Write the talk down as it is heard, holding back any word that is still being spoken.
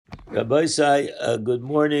Rabbi Sai, good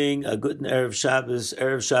morning, a good Erev Shabbos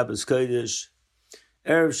Kodesh,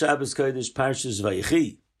 Parshas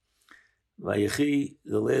Vayechi. Vayechi,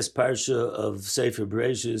 the last parsha of Sefer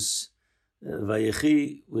Bereshis,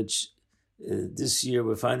 Vayechi, which this year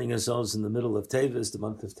we're finding ourselves in the middle of Tevis, the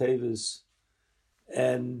month of Tevis,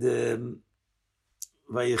 and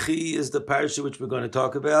Vayechi is the parsha which we're going to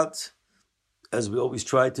talk about, as we always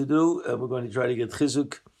try to do, and we're going to try to get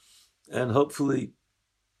chizuk, and hopefully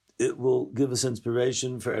it will give us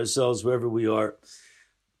inspiration for ourselves wherever we are.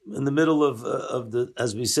 In the middle of the,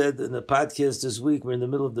 as we said in the podcast this week, we're in the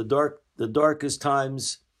middle of the darkest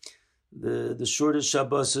times, the shortest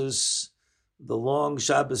Shabbos, the long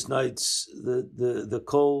Shabbos nights, the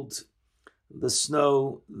cold, the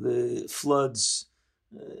snow, the floods,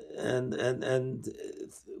 and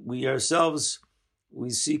we ourselves,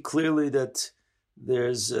 we see clearly that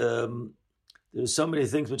there's so many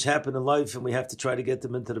things which happen in life, and we have to try to get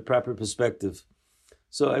them into the proper perspective.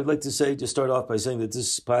 So I'd like to say, to start off by saying that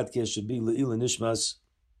this podcast should be Le'ila Nishmas,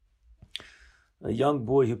 a young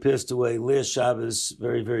boy who passed away last Shabbos,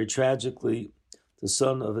 very, very tragically, the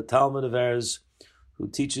son of a Talmud of ours who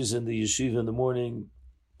teaches in the yeshiva in the morning,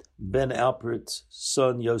 Ben Alpert's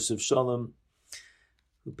son, Yosef Shalom,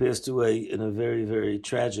 who passed away in a very, very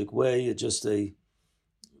tragic way. It just a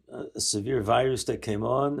severe virus that came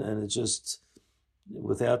on, and it just,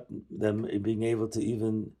 without them being able to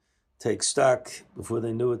even take stock, before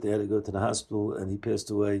they knew it, they had to go to the hospital, and he passed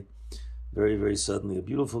away very, very suddenly. A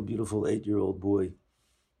beautiful, beautiful 8-year-old boy.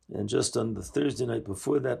 And just on the Thursday night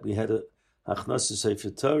before that, we had a Achnasa Sefer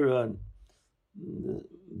Torah, and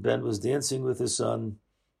Ben was dancing with his son.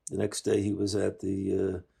 The next day he was at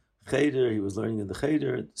the Cheder. He was learning in the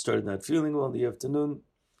Cheder, started not feeling well in the afternoon.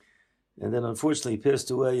 And then unfortunately he passed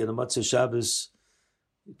away on a Motzei Shabbos.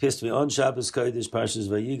 He passed away on Shabbos Kodesh, Parshas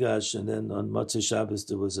Vayigash, and then on Motzei Shabbos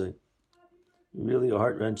there was a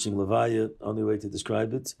heart-wrenching levaya, only way to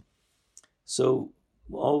describe it. So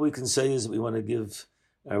all we can say is that we want to give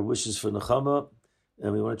our wishes for Nechama,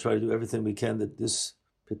 and we want to try to do everything we can that this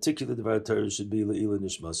particular Devar Torah should be Le'ila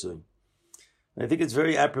Nishmasai. I think it's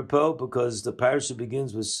very apropos because the parsha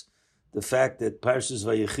begins with the fact that Parshas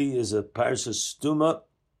Vayechi is a parsha stuma,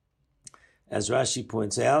 as Rashi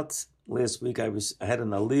points out. Last week I had an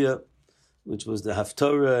aliyah, which was the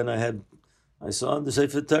Haftorah, and I saw in the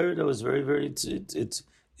Sefer Torah that was very, very,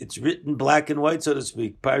 it's written black and white, so to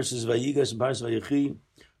speak. Parshas Vayigash and Parshas Vayechi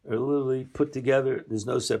are literally put together. There's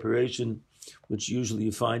no separation, which usually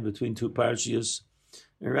you find between two parshias.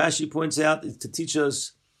 And Rashi points out to teach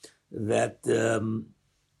us that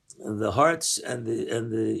the hearts and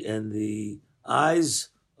the eyes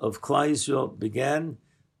of Klal Yisrael began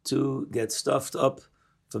to get stuffed up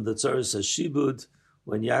from the Tzaras HaShibud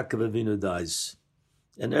when Yaakov Avinu dies.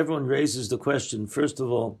 And everyone raises the question, first of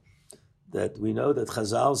all, that we know that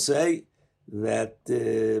Chazal say that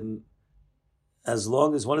as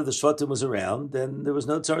long as one of the Shvatim was around, then there was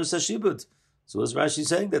no Tzaras HaShibud. So was Rashi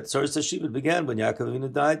saying that Tzaras HaShibud began when Yaakov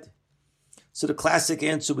Avinu died? So the classic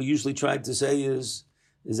answer we usually try to say is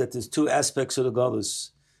that there's two aspects of the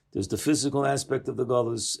Golus. There's the physical aspect of the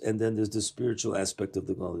Golus, and then there's the spiritual aspect of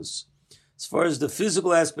the Golus. As far as the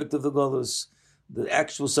physical aspect of the Golus, the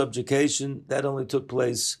actual subjugation, that only took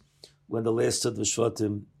place when the last of the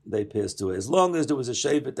Shvatim, they passed away. As long as there was a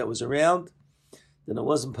Shevet that was around, then it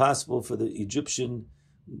wasn't possible for the Egyptian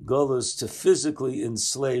Golus to physically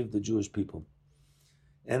enslave the Jewish people.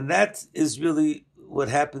 And that is really what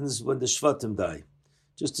happens when the Shvatim die.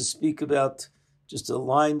 Just to speak about just a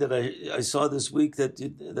line that I saw this week that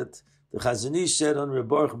the Chazon Ish said on Reb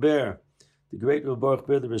Baruch Ber, the great Reb Baruch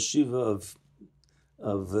Ber, the Reshiva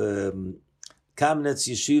of Kamenetz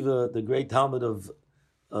Yeshiva, the great Talmud of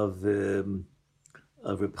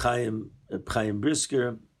Reb Chaim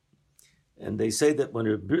Brisker, and they say that when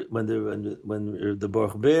the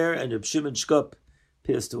Baruch Ber and Reb Shimon Shkop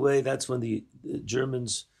passed away, that's when the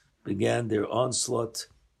Germans began their onslaught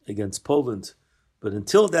against Poland. But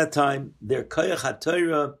until that time, their Koyach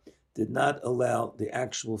HaTorah did not allow the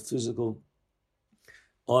actual physical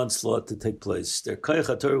onslaught to take place. Their Koyach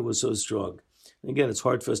HaTorah was so strong. And again, it's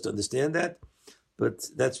hard for us to understand that, but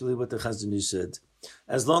that's really what the Chazon Ish said.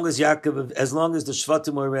 As long as the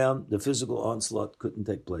Shvatim were around, the physical onslaught couldn't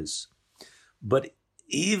take place. But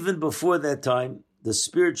even before that time, the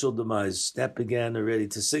spiritual demise, that began already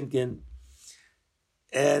to sink in,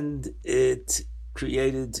 and it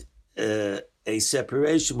created a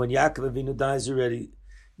separation. When Yaakov Avinu dies already,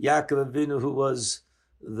 Yaakov Avinu, who was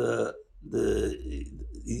the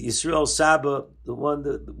Yisrael Saba, the one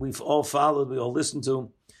that we've all followed, we all listened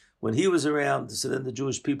to, when he was around, so then the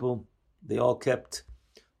Jewish people, they all kept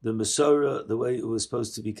the Masorah the way it was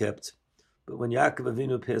supposed to be kept. But when Yaakov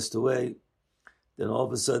Avinu passed away, then all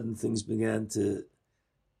of a sudden things began to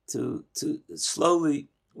slowly,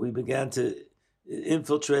 we began to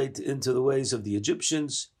infiltrate into the ways of the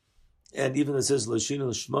Egyptians, and even it says Lashinu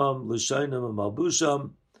Lishmam, Lashainim and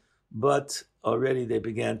Malbusham, but already they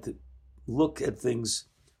began to look at things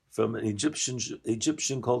from an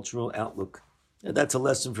Egyptian cultural outlook. And that's a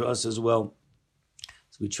lesson for us as well.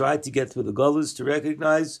 So we tried to get through the Golus to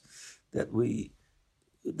recognize that the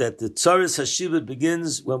Tzaras Hashibud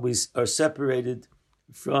begins when we are separated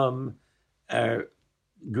from our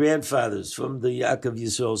grandfathers, from the Yaakov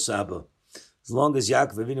Yisrael Saba. As long as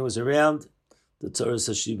Yaakov Avinu was around, the Tzaras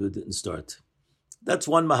Hashibud didn't start. That's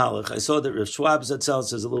one mahalach. I saw that Rav Schwab Zatzal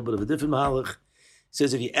says a little bit of a different mahalach. He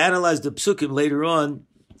says if you analyze the psukim later on,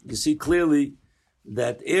 you see clearly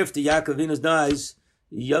that after Yaakov Avinu dies,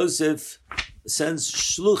 Yosef sends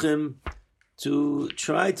shluchim to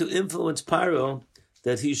try to influence Paro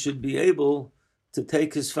that he should be able to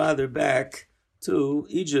take his father back to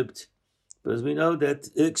Egypt. But as we know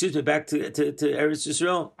that, back to Eretz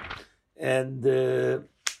Yisrael. And the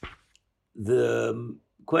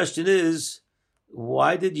question is,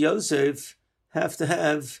 why did Yosef have to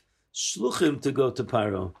have shluchim to go to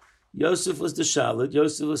Paro? Yosef was the shalit,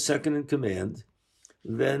 Yosef was second in command.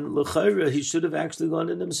 Then l'chayra, he should have actually gone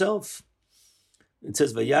in himself. It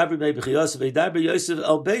says, "Vayavri me'bich Yosef, vaydaber Yosef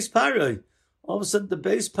al beis Paro." All of a sudden, the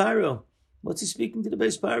beis Paro. What's he speaking to the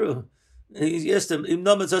beis Paro? He asked him, "Im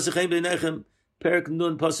nomet zasichem beinechem, perik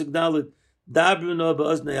nun pasuk dalet, dabru no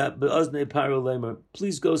be'oznei Paro lemer."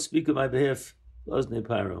 Please go speak on my behalf, be'oznei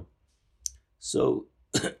Paro. So,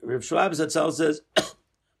 Rav Schwab Zatzal says,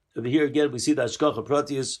 over here again, we see the Hashgacha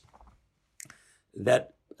Pratius,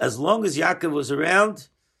 that as long as Yaakov was around,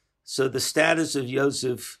 so the status of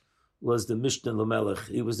Yosef was the Mishnah Lamelech.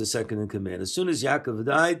 He was the second in command. As soon as Yaakov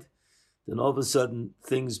died, then all of a sudden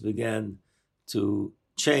things began to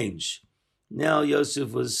change. Now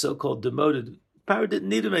Yosef was so-called demoted. Paro didn't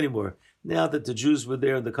need him anymore. Now that the Jews were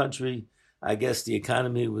there in the country, I guess the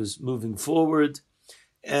economy was moving forward,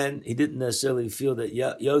 and he didn't necessarily feel that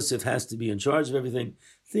Yosef has to be in charge of everything.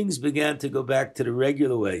 Things began to go back to the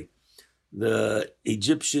regular way. The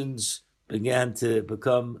Egyptians became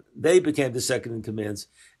the second in commands.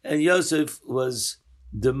 And Yosef was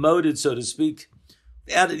demoted, so to speak,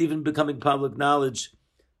 without it even becoming public knowledge,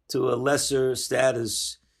 to a lesser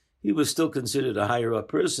status. He was still considered a higher up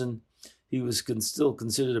person. He was still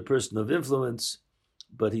considered a person of influence,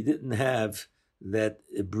 but he didn't have that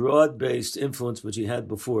broad-based influence which he had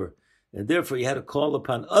before. And therefore he had to call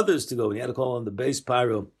upon others to go. He had to call on the beis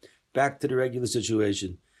Paro back to the regular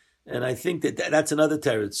situation. And I think that's another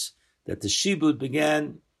teretz, that the shibud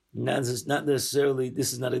began, this is not necessarily the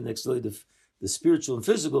spiritual and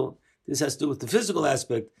physical. This has to do with the physical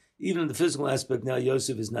aspect. Even in the physical aspect, now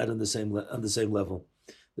Yosef is not on the same level.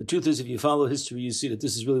 The truth is, if you follow history, you see that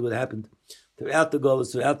this is really what happened throughout the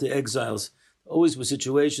Golos, throughout the exiles. Always were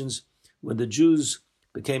situations when the Jews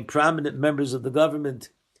became prominent members of the government,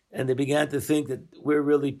 and they began to think that we're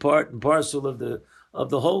really part and parcel of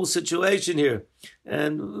the whole situation here,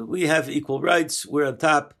 and we have equal rights. We're on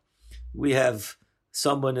top. We have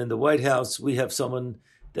someone in the White House. We have someone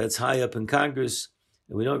that's high up in Congress,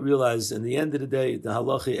 and we don't realize, in the end of the day, the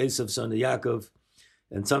halachi Esav son of Yaakov.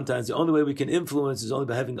 And sometimes the only way we can influence is only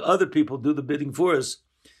by having other people do the bidding for us.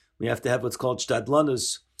 We have to have what's called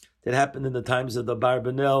shtadlanus. That happened in the times of the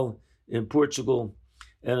Barbanel in Portugal,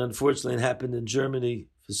 and unfortunately it happened in Germany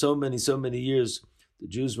for so many years. The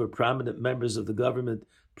Jews were prominent members of the government,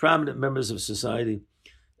 prominent members of society.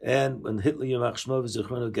 And when Hitler Yamach Shmov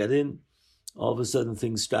Zichrono got in, all of a sudden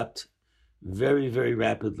things stopped very, very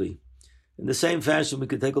rapidly. In the same fashion, we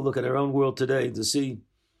could take a look at our own world today to see,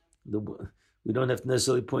 we don't have to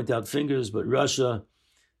necessarily point out fingers, but Russia,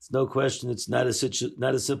 it's no question, it's not a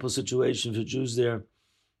simple situation for Jews there.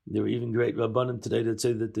 There are even great Rabbanim today that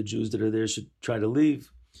say that the Jews that are there should try to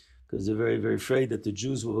leave, because they're very, very afraid that the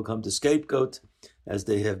Jews will become the scapegoat, as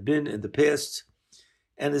they have been in the past.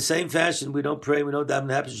 And in the same fashion, we don't pray, we know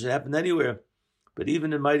that should happen anywhere. But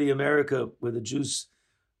even in mighty America, where the Jews,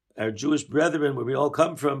 our Jewish brethren, where we all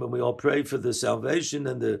come from, and we all pray for the salvation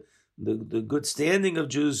and the good standing of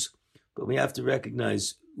Jews, but we have to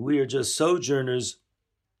recognize we are just sojourners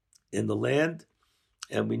in the land,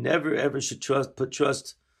 and we never ever should put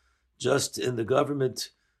trust just in the government.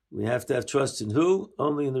 We have to have trust in who?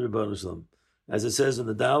 Only in the Rebbeinu Shalom. As it says in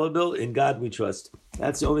the dollar bill, in God we trust.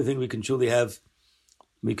 That's the only thing we can truly have.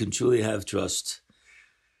 We can truly have trust.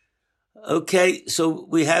 Okay, so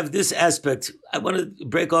we have this aspect. I want to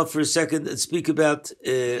break off for a second and speak about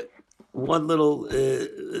one little,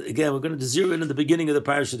 again, we're going to zero in at the beginning of the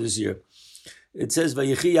parasha this year. It says,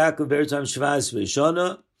 Vayechi Yaakov Beretzam Shvaz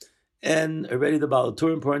Ve'Shana, and already the Baal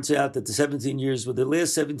Turim points out that the 17 years were the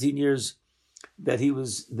last 17 years that he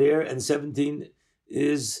was there, and 17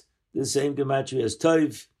 is the same gematria as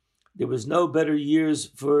Tov. There was no better years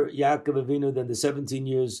for Yaakov Avinu than the 17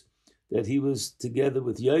 years that he was together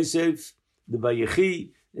with Yosef. The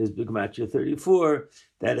Vayechi is gematria 34.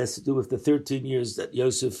 That has to do with the 13 years that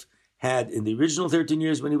Yosef had in the original 13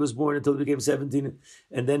 years when he was born until he became 17,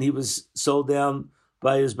 and then he was sold down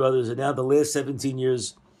by his brothers. And now the last 17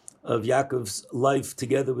 years of Yaakov's life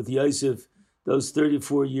together with Yosef, those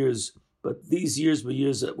 34 years, but these years were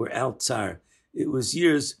years that were outside. It was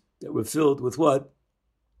years that were filled with what?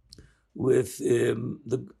 With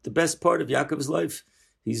the best part of Yaakov's life.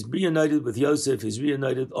 He's reunited with Yosef, he's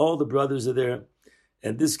reunited, all the brothers are there,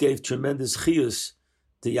 and this gave tremendous chiyus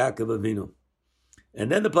to Yaakov Avinu. And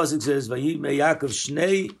then the pasuk says, "Vayime Yaakov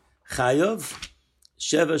shnei chayov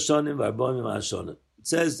sheva shonim v'arbaim ha'ashana." It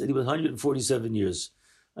says that he was 147 years.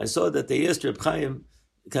 I saw that they asked Reb Chaim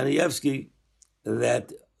Kanievsky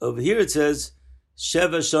that over here it says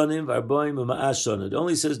sheva shonim v'arbaim ha'ashana. It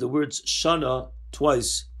only says the words shana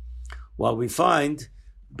twice, while we find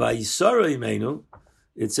by Yisara Imenu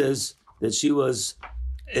it says that she was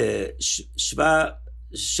sheva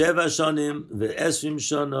shonim ve'esrim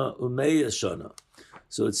shana umeya shana.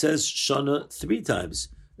 So it says shana 3 times.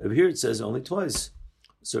 Over here it says only twice.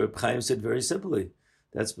 So Reb Chaim said very simply,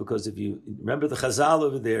 that's because if you remember the Chazal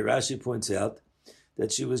over there, Rashi points out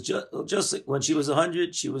that she was just like when she was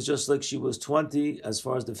 100, she was just like she was 20 as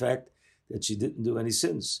far as the fact that she didn't do any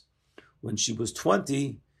sins. When she was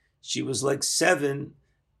 20, she was like 7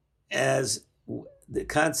 as the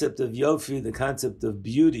concept of Yofi, the concept of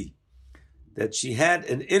beauty, that she had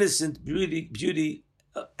an innocent beauty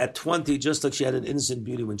at 20, just like she had an innocent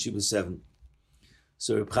beauty when she was 7.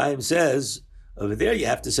 So Reb Chaim says, over there you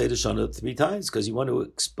have to say the Shana 3 times, because you want to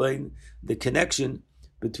explain the connection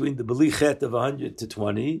between the Belichet of 100 to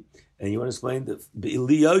 20, and you want to explain the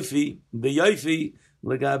Yofi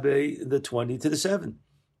Legabe, the 20 to the 7.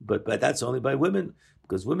 But that's only by women,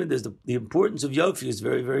 because women, there's the importance of Yofi is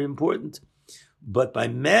very, very important. But by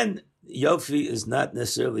men, Yofi is not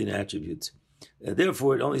necessarily an attribute.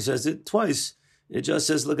 Therefore, it only says it twice. It just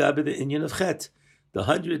says Lagabe the Inyan of Chet. The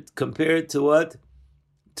 100 compared to what?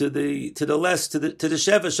 To the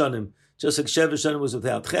Sheva Shanim. Just like Sheva Shanim was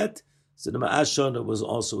without Chet, so the Ma'ash Shana was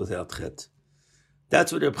also without Chet.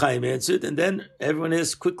 That's what Reb Chaim answered. And then everyone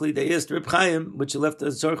asked quickly, they asked Reb Chaim, which left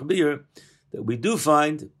as Tzarech Bir, that we do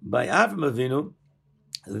find by Avram Avinu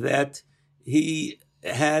that he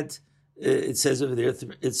had, it says over there,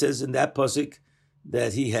 it says in that pasuk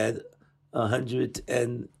that he had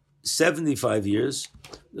 175 years.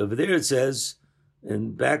 Over there it says,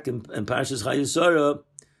 and back in Parshas Chayesara,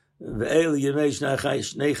 Ve'el yemei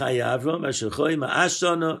shnei chay Avram asher choy ma'ash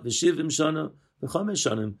shana v'shivim shana v'chomesh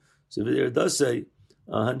shanim. So over there it does say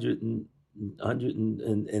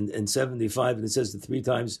 175, and it says it 3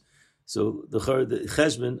 times. So the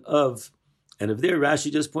cheshbon of, and over there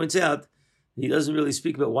Rashi just points out, he doesn't really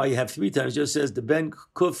speak about why you have 3 times. Just says the ben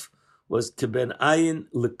kuf was keben ayin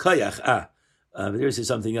lekayach. There it says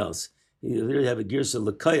something else. There you have a girsa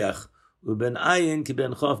lekayach uben ayin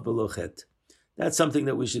keben chof belochet. That's something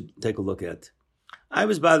that we should take a look at. I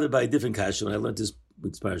was bothered by a different kasha when I learned this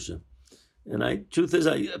week's parsha, and truth is,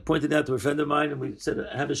 I pointed out to a friend of mine, and we said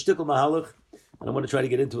I have a shtickle mahalach, and I want to try to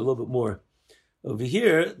get into it a little bit more. Over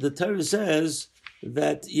here, the Torah says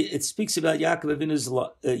that it speaks about Yaakov Avinu's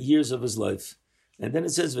years of his life. And then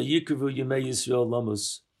it says, Vayikruvu Yemei Yisrael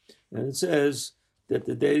Lamus. And it says that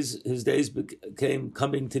his days became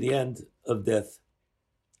coming to the end of death.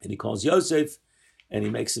 And he calls Yosef, and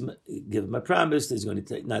he give him a promise that he's going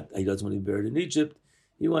to he doesn't want to be buried in Egypt.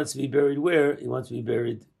 He wants to be buried where? He wants to be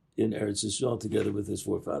buried in Eretz Yisrael together with his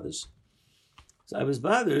forefathers. So I was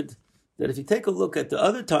bothered that if you take a look at the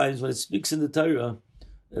other times when it speaks in the Torah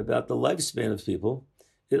about the lifespan of people,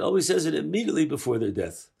 it always says it immediately before their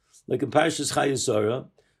death. Like in Parshas Chayesara,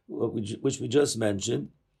 which we just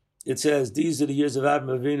mentioned, it says, these are the years of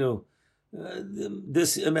Avram Avinu,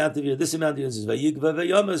 this amount of years is Vayigva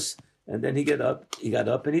Vayamas, and then he got up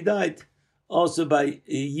and he died. Also by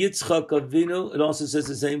Yitzchak Avinu, it also says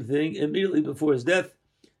the same thing, immediately before his death,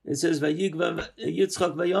 it says Vayigva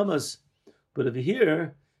Yitzchak Vayamas. But over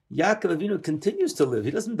here, Yaakov Avinu continues to live.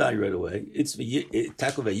 He doesn't die right away. It's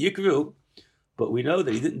Takov Yikru, but we know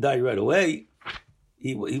that he didn't die right away.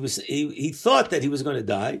 He thought that he was going to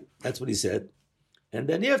die. That's what he said. And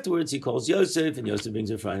then afterwards he calls Yosef, and Yosef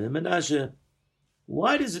brings Ephraim and Menashe.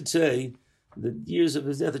 Why does it say the years of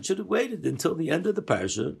his death? It should have waited until the end of the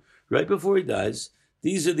parsha. right before he dies.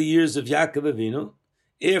 These are the years of Yaakov Avinu,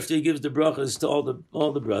 after he gives the brachas to all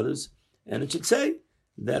the brothers, and it should say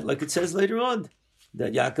that, like it says later on,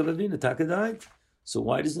 that Yaakov Avinu Taka died. So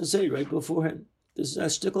why doesn't it say right before him? This is a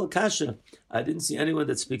shtickle kasha. I didn't see anyone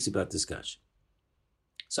that speaks about this kasha.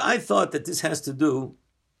 So I thought that this has to do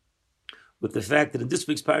with the fact that in this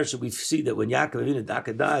week's parasha we see that when Yaakov Avinu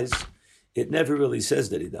Taka dies, it never really says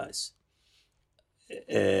that he dies.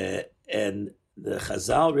 And the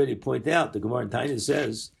Chazal already point out, the Gemara in Tanya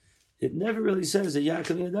says, it never really says that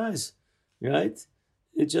Yaakov Avinu dies, right?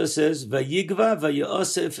 It just says, Vayigva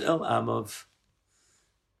vayosef el amav.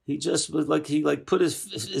 He just was like, he put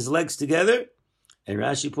his legs together, and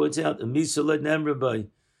Rashi points out, Amisalad Nemrabai.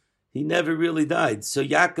 He never really died. So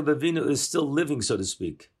Yaakov Avinu is still living, so to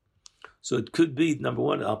speak. So it could be, number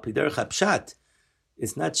one, al piderech hapshat.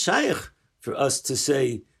 It's not shaykh for us to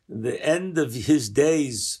say the end of his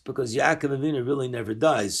days, because Yaakov Avinu really never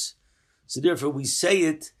dies. So therefore we say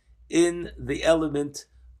it in the element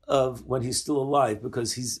of when he's still alive,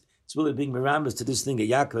 because it's really being miramas to this thing that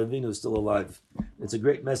Yaakov Avinu is still alive. It's a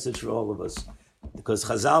great message for all of us. Because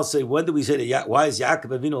Chazal say, when do we say that? Why is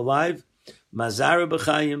Yaakov Avinu alive? Mazara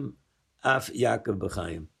b'chayim, af Yaakov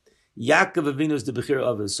b'chayim. Yaakov Avinu is the Bechir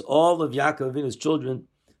of us. All of Yaakov Avinu's children,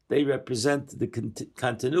 they represent the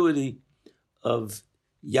continuity of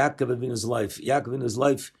Yaakov Avinu's life. Yaakov Avinu's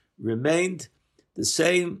life remained the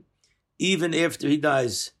same even after he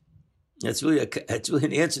dies. That's really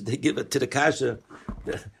an answer they give it to the kasha,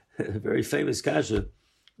 the very famous kasha,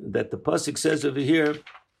 that the pasuk says over here.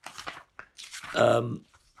 The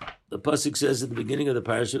pasuk says at the beginning of the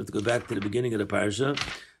parasha. To go back to the beginning of the parasha,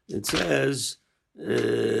 it says,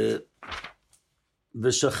 "V'shachafti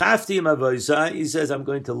mavoisai." He says, "I'm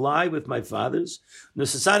going to lie with my fathers.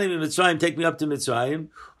 Nusasani mitzrayim, take me up to Mitzrayim.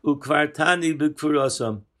 Ukvartani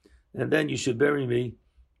b'kfurosam, and then you should bury me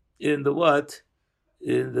in the what?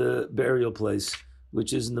 In the burial place,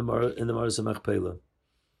 which is in the Maras Machpelah."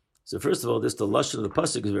 So first of all, the lashon of the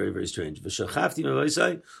pasuk is very, very strange. V'shachafti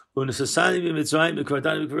mavoisai unasasani mitzrayim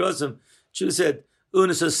ukvartani b'kfurosam. Shua said,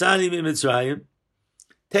 "Unasasani mitzrayim,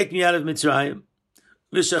 take me out of Mitzrayim.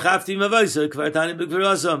 V'shachafti mavoisai ukvartani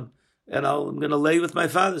b'kfurosam, and I'm going to lay with my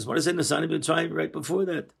fathers." What does it say? Nasani mitzrayim right before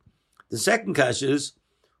that. The second kasha is,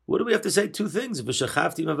 what do we have to say? Two things.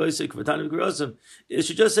 V'shachafti mavoisai ukvartani b'kfurosam. It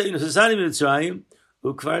should just say unasasani mitzrayim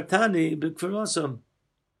ukvartani b'kfurosam.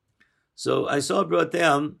 So I saw brought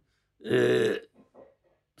down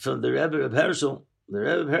from the Rebbe of Herschel. The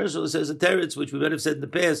Rebbe of Herschel says a teretz, which we might have said in the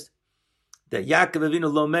past, that Yaakov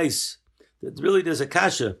Avinu lo meis, that really there's a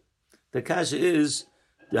kasha. The kasha is,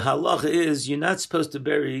 the halacha is, you're not supposed to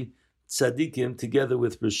bury tzaddikim together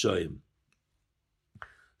with rishoyim.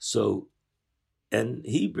 So, and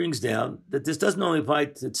he brings down that this doesn't only apply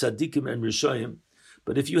to tzaddikim and rishoyim,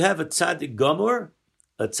 but if you have a tzaddik gomer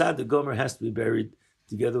has to be buried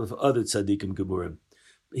together with other tzaddikim gemurim.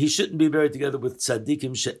 He shouldn't be buried together with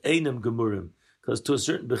tzaddikim she'enim gemurim, because to a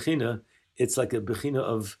certain bechina, it's like a bechina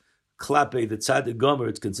of klape, the tzaddik gomer,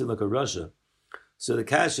 it's considered like a rasha. So the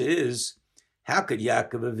kasha is, how could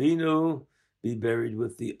Yaakov Avinu be buried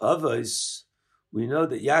with the avos? We know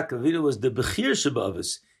that Yaakov Avinu was the bechir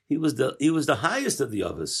sheba'avos. He was the highest of the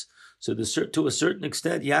avos. So to a certain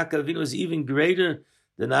extent, Yaakov Avinu is even greater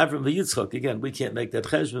than Avram v'Yitzchak. Again, we can't make that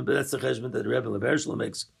cheshbon, but that's the cheshbon that the Rebbe of Herschel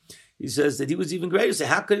makes. He says that he was even greater. So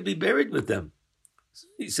how could he be buried with them?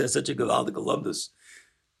 He says such a gavaldik alumnus.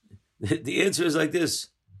 The answer is like this.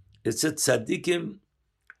 It's that tzaddikim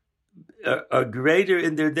are greater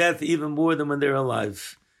in their death even more than when they're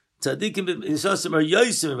alive. Tzaddikim yisasim are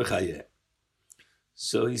yosim b'chayeh.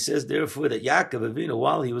 So he says, therefore, that Yaakov Avinu,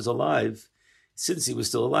 while he was alive, since he was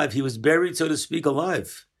still alive, he was buried, so to speak,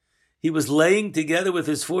 alive. He was laying together with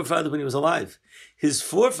his forefathers when he was alive. His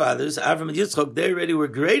forefathers, Avram and Yitzchak, they already were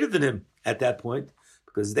greater than him at that point,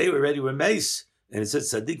 because they already were meis. And it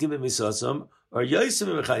says, tzaddikim b'misasam or yosim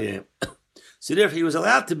b'chayeh. So therefore, he was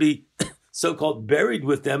allowed to be so-called buried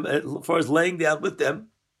with them, as far as laying down with them.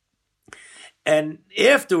 And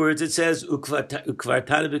afterwards, it says, ukvartana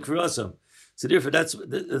b'kfurosam. So therefore, that's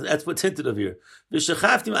what's hinted of here. I'm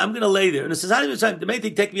going to lay there. And it says, the main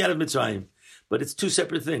thing, take me out of Mitzrayim. But it's two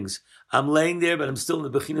separate things. I'm laying there, but I'm still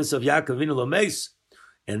in the bechinas of Yaakov Avinu lo meis.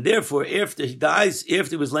 And therefore, after he dies,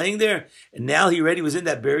 after he was laying there, and now he already was in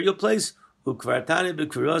that burial place, ukvartana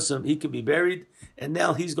b'kfurosam, he can be buried, and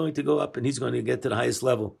now he's going to go up and he's going to get to the highest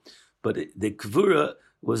level. But the kvura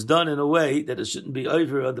was done in a way that it shouldn't be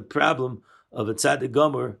over the problem of a tzaddik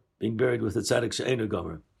gomer being buried with a tzaddik she'eino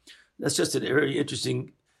gomer. That's just a very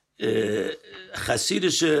interesting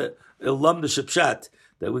chassidish lamdish pshat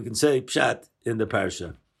that we can say pshat in the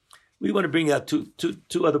parsha. We want to bring out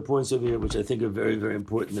two other points over here, which I think are very, very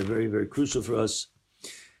important. They're very, very crucial for us.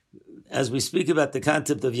 As we speak about the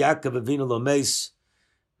concept of Yaakov Avinu Lomeis,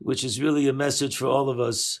 which is really a message for all of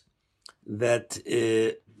us, that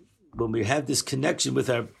when we have this connection with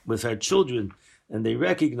our children, and they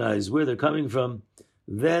recognize where they're coming from,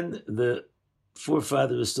 then the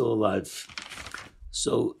forefather is still alive.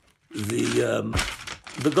 So the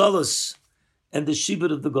Golus and the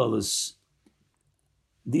Shibud of the Golus,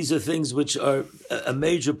 these are things which are a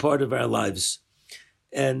major part of our lives.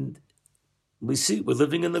 And we see we're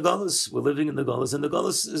living in the Golus. We're living in the Golus. And the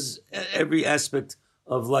Golus is every aspect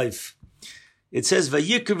of life. It says,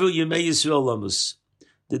 Vayikru Yemei Yisrael Lamus.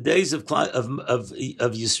 The days of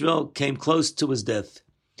Yisrael came close to his death.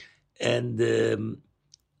 And the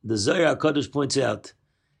Zohar HaKadosh points out,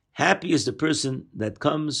 happy is the person that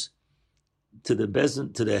comes to the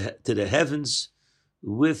Bezin, to the heavens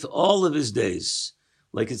with all of his days.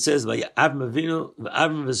 Like it says, they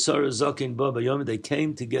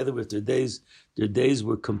came together with their days. Their days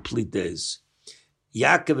were complete days.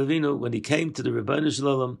 Yaakov Avinu, when he came to the Rebbeinu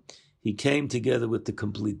Shalom, he came together with the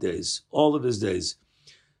complete days, all of his days.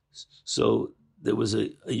 So there was a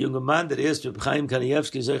younger man that asked Reb Chaim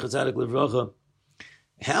Kanievsky, Zeichat Tzadik Livrocha,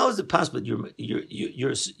 how is it possible that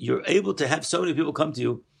you're able to have so many people come to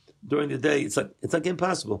you during the day? It's like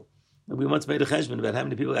impossible. And we once made a cheshbon about how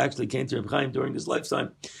many people actually came to Reb Chaim during his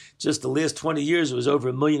lifetime. Just the last 20 years, it was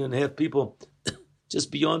over 1.5 million people,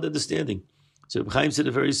 just beyond understanding. So Reb Chaim said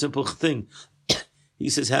a very simple thing. He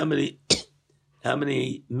says, how many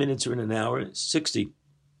minutes are in an hour? 60.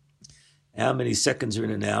 How many seconds are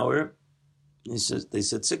in an hour? He says, they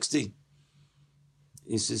said 60.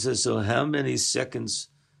 He says, so how many seconds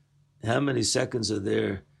are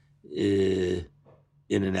there in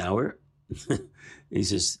an hour? He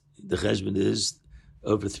says, the cheshbon is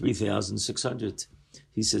over 3,600.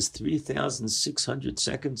 He says, 3,600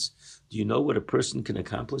 seconds. Do you know what a person can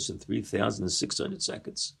accomplish in 3,600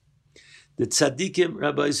 seconds? The tzaddikim,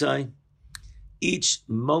 Rabbi Zai, each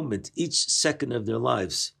moment, each second of their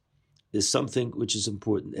lives is something which is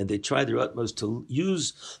important, and they try their utmost to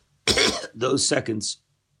use those seconds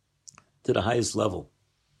to the highest level.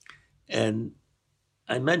 And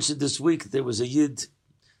I mentioned this week there was a Yid.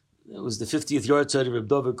 It was the 50th yahrzeit of Reb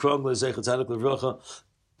David Krongler, Zeichat Tzadik Livrocha,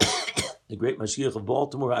 the great Mashiach of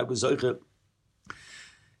Baltimore. I was Zeichat,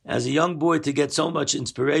 as a young boy, to get so much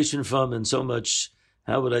inspiration from and so much,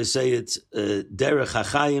 how would I say it, derech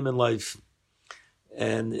hachayim in life.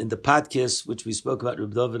 And in the podcast, which we spoke about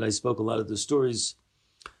Reb David, I spoke a lot of the stories.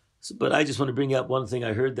 But I just want to bring out one thing.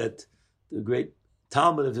 I heard that the great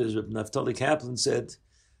Talmud of his, Reb Naftali Kaplan, said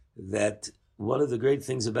that one of the great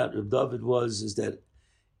things about Reb David is that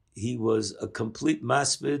he was a complete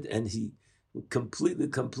maspid, and he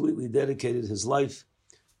completely dedicated his life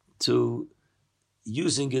to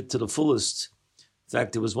using it to the fullest. In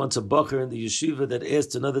fact, there was once a bacher in the yeshiva that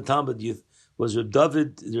asked another Talmud youth, was Reb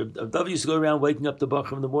David used to go around waking up the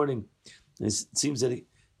bacher in the morning. And it seems that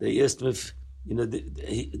they asked him if,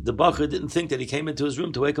 the bacher didn't think that he came into his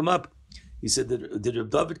room to wake him up. He said, did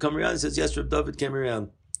Reb David come around? He says, yes, Reb David came around.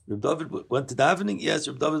 Reb David went to davening? Yes,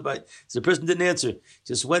 Reb David. So the person didn't answer.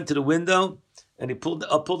 Just went to the window and he pulled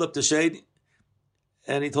up the shade,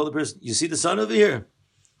 and he told the person, you see the sun over here?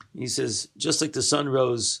 He says, just like the sun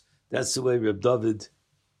rose, that's the way Reb David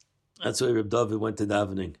went to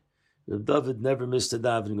davening. Reb David never missed a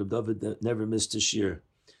davening. Reb David never missed a shiur.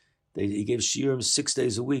 He gave shiurim 6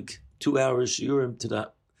 days a week, 2 hours shiurim to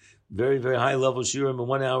the very, very high level shiurim, and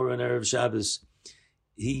 1 hour on Erev Shabbos.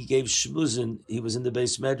 He gave shmuzin. He was in the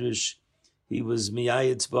Beis Medrash. He was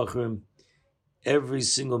miyayitz bachrim. Every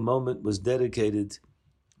single moment was dedicated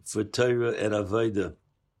for Torah and Avodah.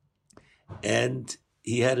 And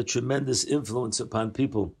he had a tremendous influence upon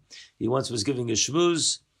people. He once was giving a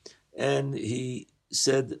shmuz, and he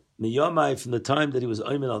said, Miyamai, from the time that he was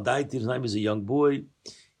Oymen al Daiti, the time he was a young boy,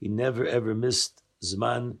 he never ever missed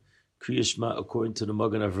Zman Kriya Shema according to the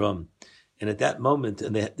Magen Avram. And at that moment,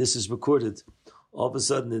 and this is recorded, all of a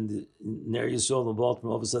sudden in Ner Yisrael in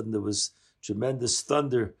Baltimore, all of a sudden there was tremendous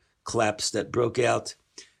thunder claps that broke out.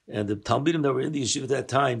 And the Talmidim that were in the yeshiva at that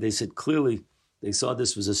time, they said clearly, they saw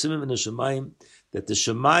this was a simon in the Shemayim, that the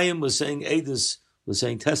Shemayim was saying Eidos, was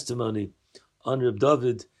saying testimony on Reb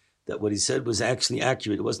David, that what he said was actually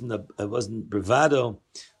accurate. It wasn't bravado,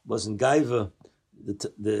 it wasn't gaiva.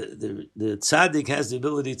 The tzaddik has the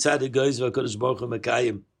ability, tzaddik goes v'akadosh baruch hu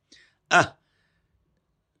mekayim.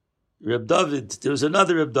 Reb David, there was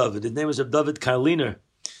another Reb David. His name was Reb David Karliner.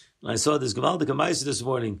 And I saw this Gemaldik Amaisa this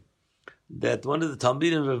morning, that one of the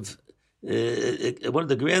Talmidim of one of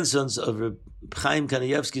the grandsons of Reb Chaim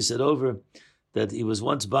Kanievsky said over that he was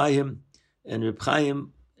once by him, and Reb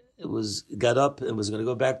Chaim got up and was going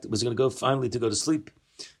to go finally to go to sleep.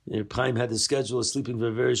 And Reb Chaim had the schedule of sleeping for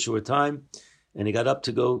a very short time, and he got up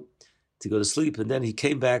to go to sleep, and then he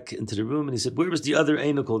came back into the room and he said, "Where was the other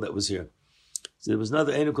Einikol that was here?" So there was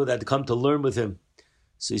another Einikol that had come to learn with him.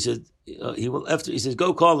 So he said, he says,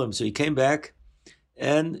 "Go call him." So he came back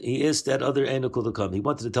and he asked that other Einikol to come. He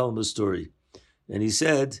wanted to tell him a story, and he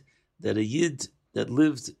said that a Yid that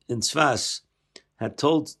lived in Tzfas had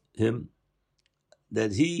told him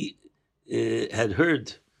that he had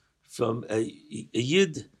heard from a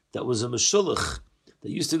Yid that was a Meshulach that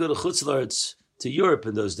used to go to Chutz La'aretz, to Europe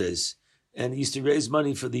in those days, and he used to raise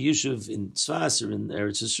money for the Yishuv in Tzfas or in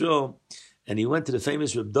Eretz Yisrael, and he went to the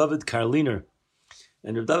famous Reb David Karliner,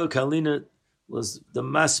 and Reb David Karliner was the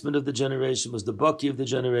masman of the generation, was the baki of the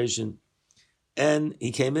generation, and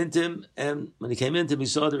he came into him, and when he came into him, he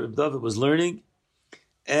saw that Reb David was learning,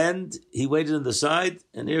 and he waited on the side,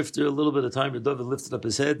 and after a little bit of time, Reb David lifted up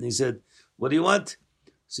his head, and he said, "What do you want?"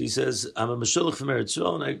 So he says, "I'm a Meshulach from Eretz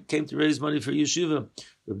Yisrael, and I came to raise money for yeshiva."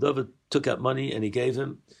 Reb David took out money, and he gave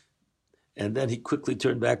him, and then he quickly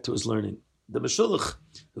turned back to his learning. The Meshulach,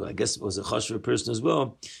 who I guess was a chashuv person as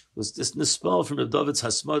well, was this nispal from Reb David's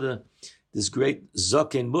hasmada, this great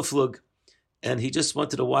zaken muflug, and he just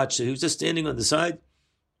wanted to watch. He was just standing on the side,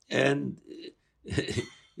 and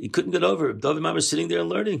he couldn't get over it. Reb David was sitting there and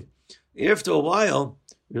learning. After a while,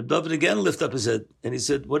 Reb David again lifted up his head, and he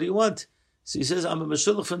said, "What do you want?" So he says, "I'm a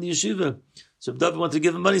Meshulach from the yeshiva." So Reb David wanted to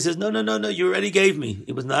give him money. He says, No, you already gave me.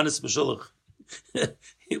 He was not his Meshulach.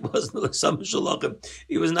 He wasn't like some Meshulachim.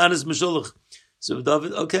 He was not his Meshulach. So Reb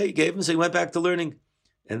David, okay, he gave him, so he went back to learning.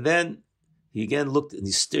 And then he again looked and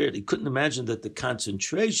he stared. He couldn't imagine that the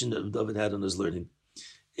concentration that Reb David had on his learning.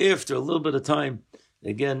 After a little bit of time,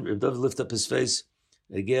 again, Reb David lifted up his face.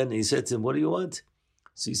 Again, he said to him, "What do you want?"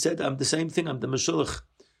 So he said, "I'm the same thing. I'm the Meshulach."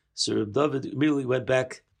 So Reb David immediately went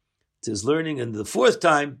back to his learning. And the fourth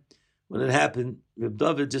time, when it happened, Reb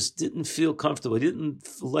David just didn't feel comfortable. He didn't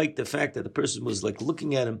like the fact that the person was like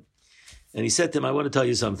looking at him. And he said to him, "I want to tell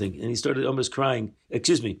you something." And he started almost crying. Reb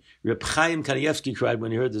Chaim Kanievsky cried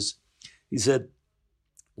when he heard this. He said,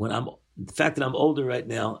 the fact that I'm older right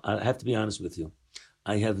now, I have to be honest with you.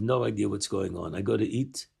 I have no idea what's going on. I go to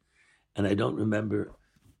eat, and I don't remember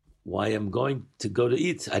why I'm going to go to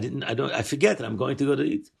eat. I forget that I'm going to go to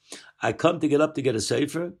eat. I come to get up to get a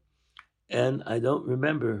sefer, and I don't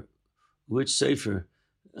remember which sefer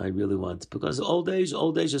I really want, because old age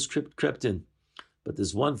has crept in. But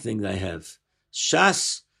there's one thing that I have.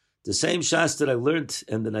 Shas, the same Shas that I learned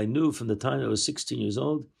and that I knew from the time I was 16 years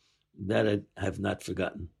old, that I have not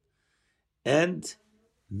forgotten. And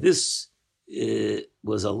this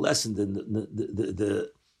was a lesson.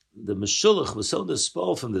 The Meshulach was so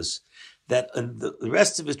dispelled from this that on the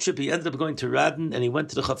rest of his trip he ended up going to Radin, and he went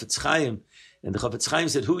to the Chafetz Chaim, and the Chafetz Chaim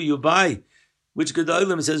said, "Who are you by?" Which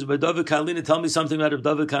Gedolim says, "By David Karliner, tell me something about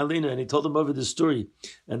David Karliner." And he told him over the story.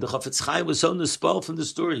 And the Chafetz Chaim was so dispelled from the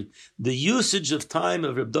story. The usage of time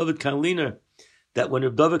of Reb David Karliner, that when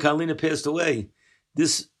Reb David Karliner passed away,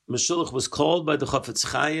 this Meshulach was called by the Chafetz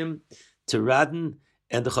Chaim to Radin,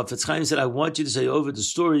 and the Chafetz Chaim said, "I want you to say over the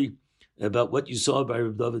story about what you saw by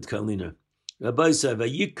Reb David Karliner." Rabbi said,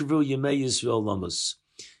 "Vayikru Yemei Yisrael Lamos,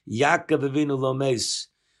 Yaakov Avinu Lomes."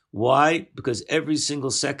 Why? Because every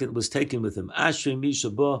single second was taken with him. Ashrei Misha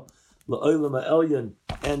Ba La'olam Ha'elyon,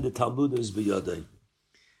 and the Talmud is b'yadai.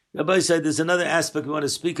 Rabbi said, there's another aspect we want to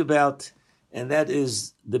speak about, and that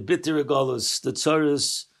is the bitter galus, the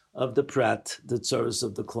tzaros of the prat, the tzaros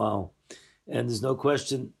of the klal. And there's no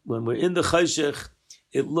question, when we're in the chayshech,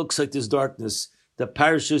 it looks like there's darkness. The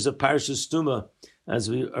parashas of Parashas Tuma, as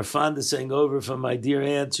we are fond of saying over from my dear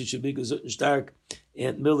aunt, she should be gesund and stark,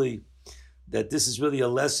 Aunt Millie, that this is really a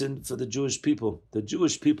lesson for the Jewish people. The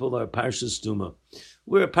Jewish people are Parashas Tuma.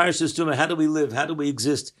 We're a Parashas Tuma. How do we live? How do we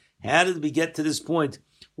exist? How did we get to this point?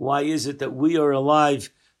 Why is it that we are alive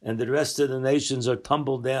and the rest of the nations are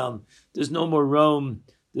tumbled down? There's no more Rome.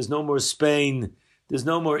 There's no more Spain. There's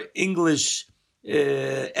no more English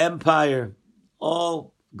empire.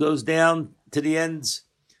 All goes down to the ends.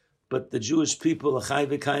 But the Jewish people, Achai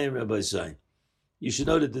V'Kayim, Rabbi Say. You should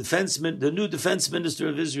know that the new defense minister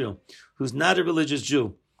of Israel, who's not a religious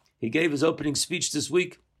Jew, he gave his opening speech this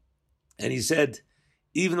week, and he said,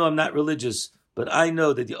 even though I'm not religious, but I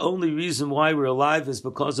know that the only reason why we're alive is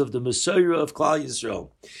because of the Messiah of Klal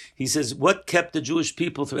Yisrael. He says, what kept the Jewish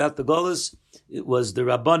people throughout the Golus? It was the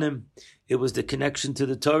Rabbanim, it was the connection to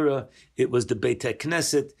the Torah, it was the Beit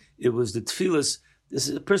Knesset, it was the Tfilas. This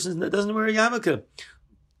is a person that doesn't wear a yarmulke.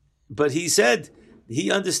 But he said, he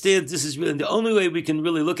understands this is really, and the only way we can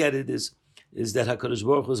really look at it is that HaKadosh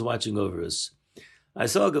Baruch Hu is watching over us. I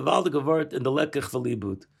saw a gewaltige word in the Lekech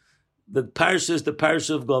Valibut. The parsha is the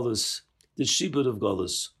parsha of Golus, the Shibud of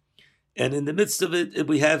Golus. And in the midst of it,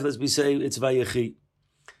 we have, as we say, it's Vayechi.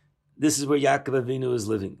 This is where Yaakov Avinu is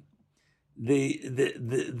living. The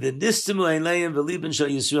Nistimu Einleim V'Liben Shal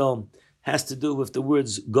Yisrael has to do with the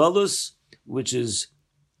words Golus, which is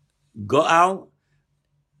Goal.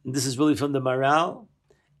 This is really from the Maral,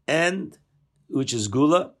 and which is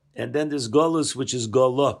Gula, and then there's Golus, which is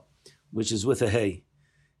Gola, which is with a Hey.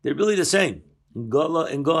 They're really the same. Gola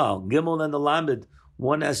and Goal. Gimel and the Lamed,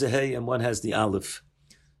 one has a Hey and one has the Aleph.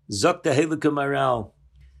 Zok the Helika Maral,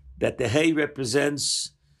 that the Hey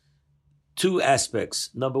represents two aspects.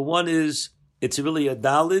 Number one is it's really a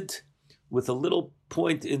Dalid with a little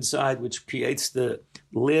point inside which creates the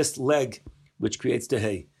last leg, which creates the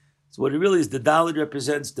Hey. So what it really is, the Dalid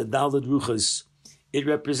represents the Dalid Ruchas. It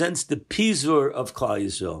represents the Pizur of Klal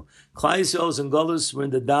Yisrael. Klal Yisrael's and Golus were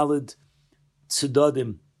in the Dalid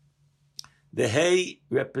Tzedadim. The Hey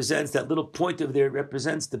represents, that little point over there,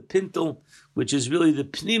 represents the Pintel, which is really the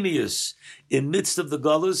Pnimius. In midst of the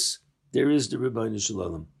Golus, there is the Rebbeinu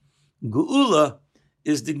Shalom. Geula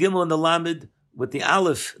is the Gimel and the Lamed with the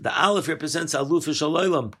Aleph. The Aleph represents Aluf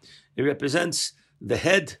Shalom. It represents the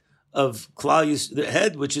head of Klal Yisrael, the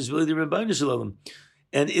head, which is really the Rebbeinu Shalom.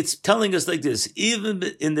 And it's telling us like this, even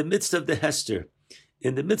in the midst of the Hester,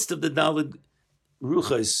 in the midst of the Daled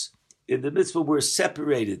Ruchas, in the midst where we're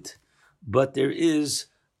separated, but there is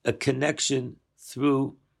a connection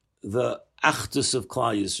through the Achdus of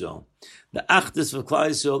Klal Yisrael. The Achdus of Klal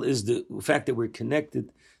Yisrael is the fact that we're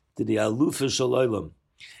connected to the Alufa Shalom.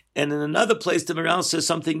 And in another place, the Maral says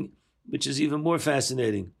something which is even more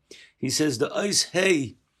fascinating. He says the Ois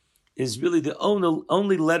Hey is really the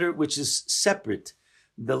only letter which is separate.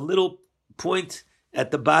 The little point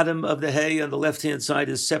at the bottom of the Hey on the left-hand side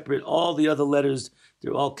is separate. All the other letters,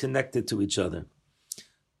 they're all connected to each other.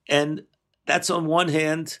 And that's on one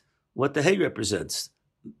hand what the Hey represents.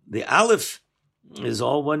 The Aleph is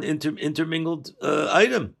all one intermingled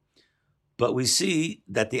item. But we see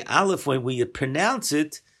that the Aleph, when we pronounce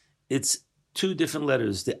it, it's two different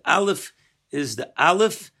letters. The Aleph is the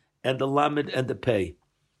Aleph and the Lamed and the Pei.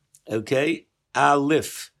 Okay?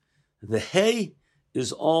 Aleph. The Hey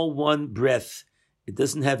is all one breath. It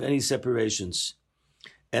doesn't have any separations.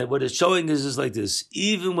 And what it's showing is like this.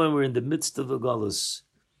 Even when we're in the midst of the Golus,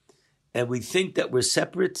 and we think that we're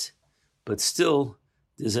separate, but still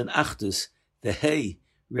there's an Achdus. The Hey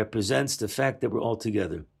represents the fact that we're all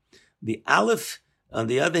together. The Aleph, on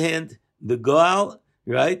the other hand, the Goal,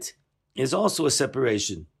 right, is also a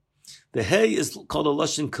separation. The Hey is called a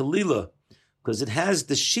Lashon Kalila because it has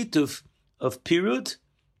the Shituf of Pirut,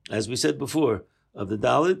 as we said before, of the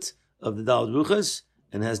Dalit Ruchas,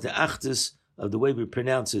 and has the Achdus of the way we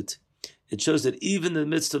pronounce it. It shows that even in the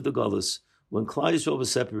midst of the Golus, when Klal Yisrael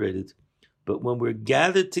was separated, but when we're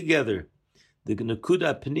gathered together, the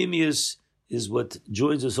Nekuda Pnimius is what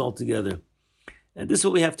joins us all together. And this is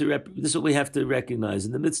what we have to recognize.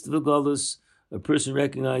 In the midst of the Golus, a person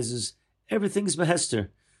recognizes everything's behester.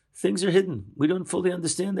 Things are hidden. We don't fully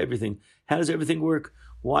understand everything. How does everything work?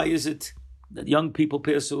 Why is it that young people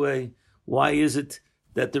pass away? Why is it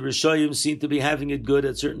that the Rishayim seem to be having it good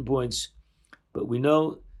at certain points? But we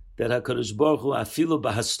know that HaKadosh Baruch Hu, Afilu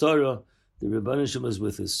Bahastara, the Rebbeinu Shem is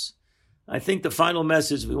with us. I think the final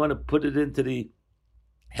message, we want to put it into the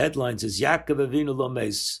headlines, is Yaakov Avinu Lo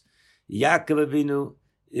Meis. Yaakov Avinu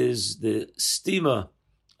is the stima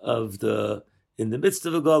of in the midst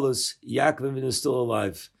of the Golus, Yaakov Avinu is still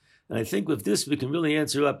alive. And I think with this we can really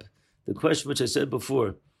answer up the question which I said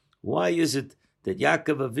before. Why is it that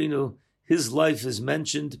Yaakov Avinu, his life is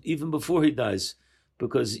mentioned even before he dies?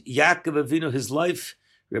 Because Yaakov Avinu, his life,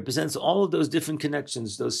 represents all of those different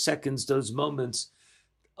connections, those seconds, those moments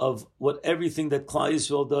of what everything that Klal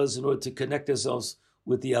Yisrael does in order to connect ourselves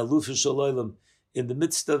with the Aluf Shalom. In the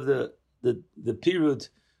midst of the Pirud,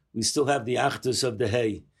 we still have the Achdus of the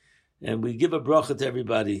Hey. And we give a bracha to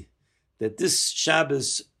everybody that this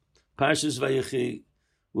Shabbos, Parshas Vayechi,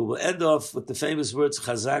 we will end off with the famous words,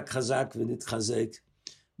 Chazak, Chazak, V'nit Chazek.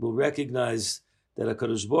 We'll recognize that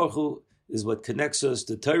HaKadosh Baruch Hu is what connects us,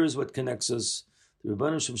 the Torah is what connects us, the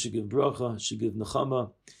Rebbeinu Shem should give bracha, should give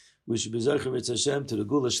nechama. We should be Zeicher Ritz Hashem to the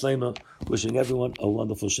Gula Shlema, wishing everyone a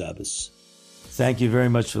wonderful Shabbos. Thank you very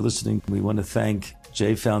much for listening. We want to thank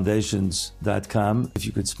jfoundations.com. If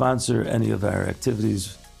you could sponsor any of our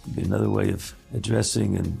activities, it would be another way of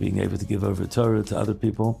addressing and being able to give over Torah to other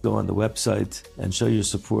people. Go on the website and show your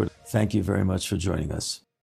support. Thank you very much for joining us.